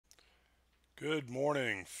Good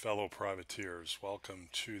morning, fellow privateers. Welcome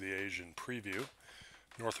to the Asian preview,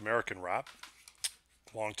 North American wrap.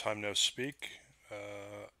 Long time no speak.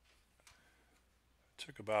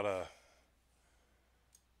 Took about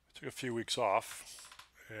took a few weeks off,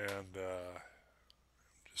 and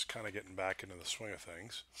just kind of getting back into the swing of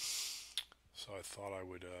things. So I thought I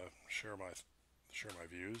would share my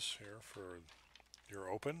views here for your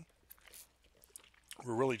open.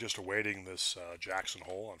 We're really just awaiting this Jackson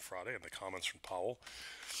hole on Friday and the comments from Powell.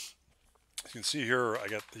 As you can see here, I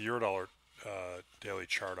got the Eurodollar daily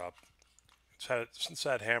chart up. It's had since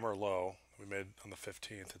that hammer low we made on the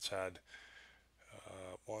 15th. It's had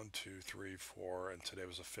 1, 2, 3, 4, and today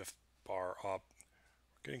was a fifth bar up.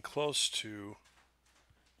 We're getting close to.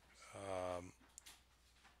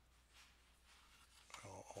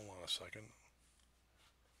 Hold on a second.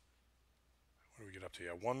 What do we get up to?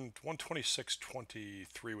 Yeah,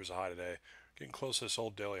 126.23 was a high today. Getting close to this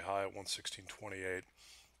old daily high at 116.28.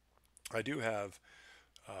 I do have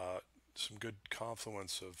some good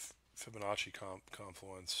confluence of Fibonacci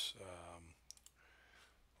confluence.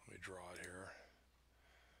 Let me draw it here.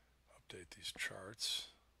 Update these charts.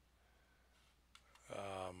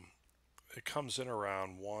 It comes in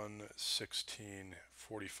around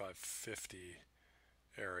 116.45.50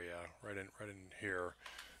 area, right in here.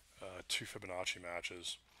 Two Fibonacci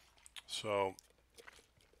matches. So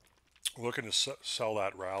looking to sell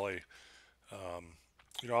that rally. I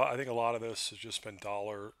think a lot of this has just been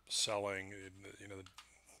dollar selling.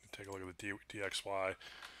 Take a look at the DXY.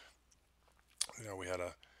 We had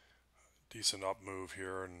a decent up move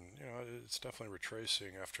here, and it's definitely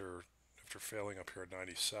retracing after failing up here at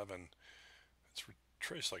 97. It's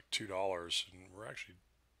retraced like $2, and we're actually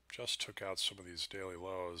just took out some of these daily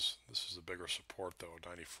lows. This is a bigger support though,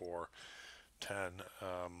 94.10.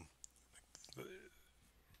 I'm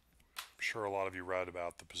sure a lot of you read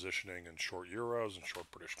about the positioning in short euros and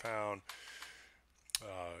short British pound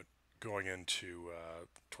going into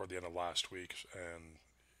toward the end of last week, and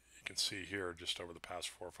you can see here just over the past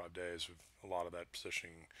 4 or 5 days, a lot of that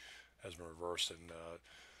positioning has been reversed, and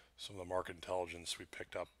some of the market intelligence we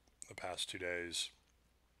picked up the past 2 days,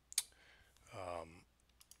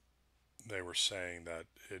 they were saying that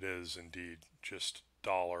it is indeed just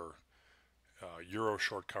dollar, euro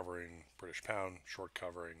short covering, British pound short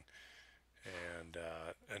covering, and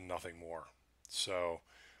nothing more. So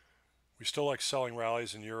we still like selling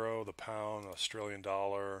rallies in euro, the pound, Australian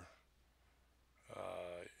dollar,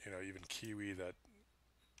 even Kiwi that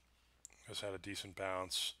has had a decent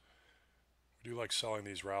bounce. We do like selling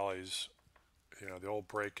these rallies. The old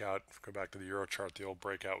breakout, if we go back to the euro chart, the old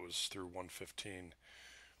breakout was through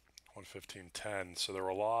 115.10. So there were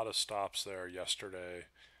a lot of stops there yesterday,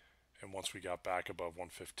 and once we got back above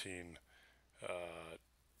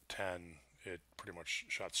 115.10, it pretty much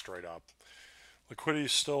shot straight up. Liquidity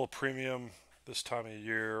is still a premium this time of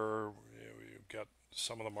year. We've got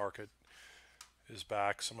some of the market is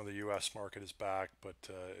back, some of the U.S. market is back, but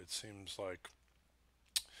it seems like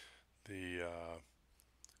the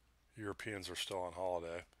Europeans are still on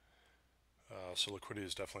holiday. So liquidity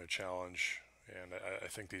is definitely a challenge, and I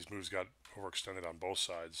think these moves got overextended on both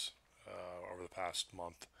sides over the past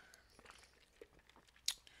month.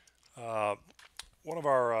 One of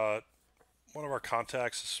our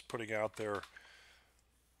contacts is putting out there.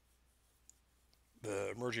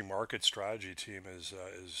 The emerging market strategy team is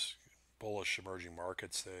bullish emerging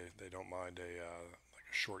markets. They don't mind like a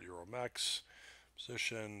short Euro MEX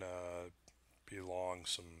position. Be long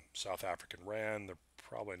some South African rand. They're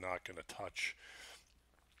probably not going to touch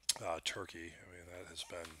Turkey. I mean, that has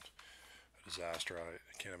been a disaster. I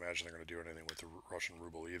can't imagine they're going to do anything with the Russian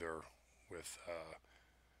ruble either, with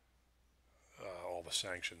all the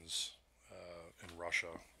sanctions in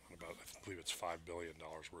Russia. About, I believe it's $5 billion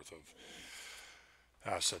worth of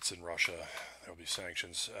assets in Russia. There'll be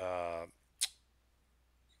sanctions. I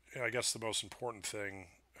guess the most important thing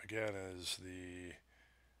again is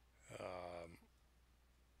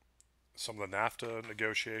some of the NAFTA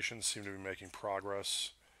negotiations seem to be making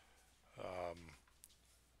progress.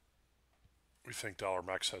 We think dollar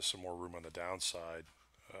MEX has some more room on the downside,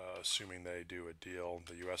 assuming they do a deal.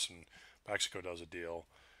 The U.S. and Mexico does a deal.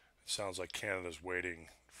 It sounds like Canada's waiting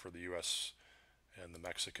for the U.S. and the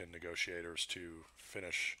Mexican negotiators to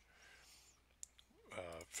finish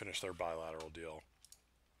their bilateral deal,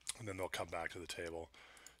 and then they'll come back to the table.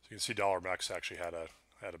 So you can see dollar MEX actually had a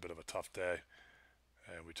bit of a tough day,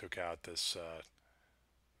 and we took out these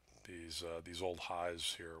old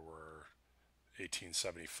highs here were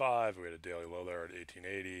 1875. We had a daily low there at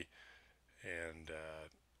 1880, and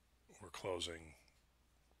we're closing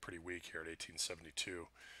pretty weak here at 1872.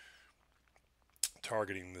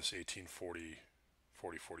 targeting this 1840,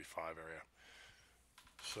 4045 area.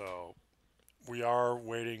 So we are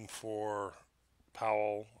waiting for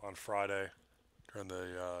Powell on Friday during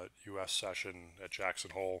the U.S. session at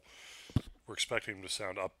Jackson Hole. We're expecting him to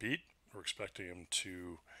sound upbeat. We're expecting him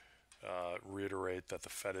to reiterate that the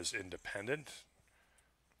Fed is independent,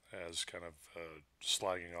 as kind of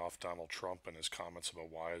slagging off Donald Trump and his comments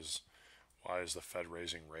about why is the Fed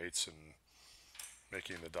raising rates and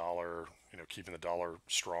making the dollar, keeping the dollar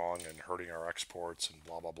strong and hurting our exports and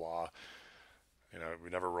blah blah blah. We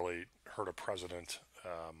never really heard a president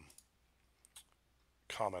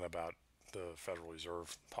comment about the Federal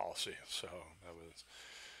Reserve policy, so that was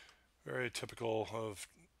very typical of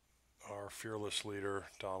our fearless leader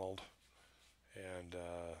Donald. And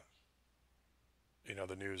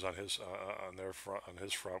the news on his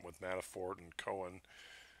front with Manafort and Cohen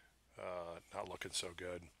not looking so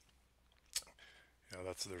good. I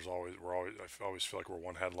always feel like we're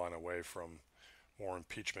one headline away from more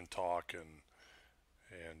impeachment talk and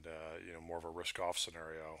more of a risk-off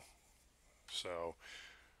scenario. So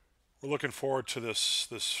we're looking forward to this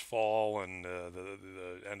fall and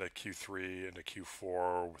the end of Q3 into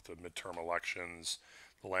Q4 with the midterm elections.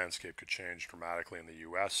 The landscape could change dramatically in the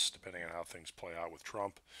U.S. depending on how things play out with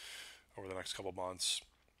Trump over the next couple of months.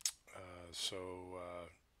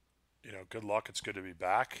 Good luck. It's good to be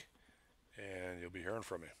back, and you'll be hearing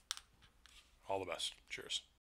from me. All the best. Cheers.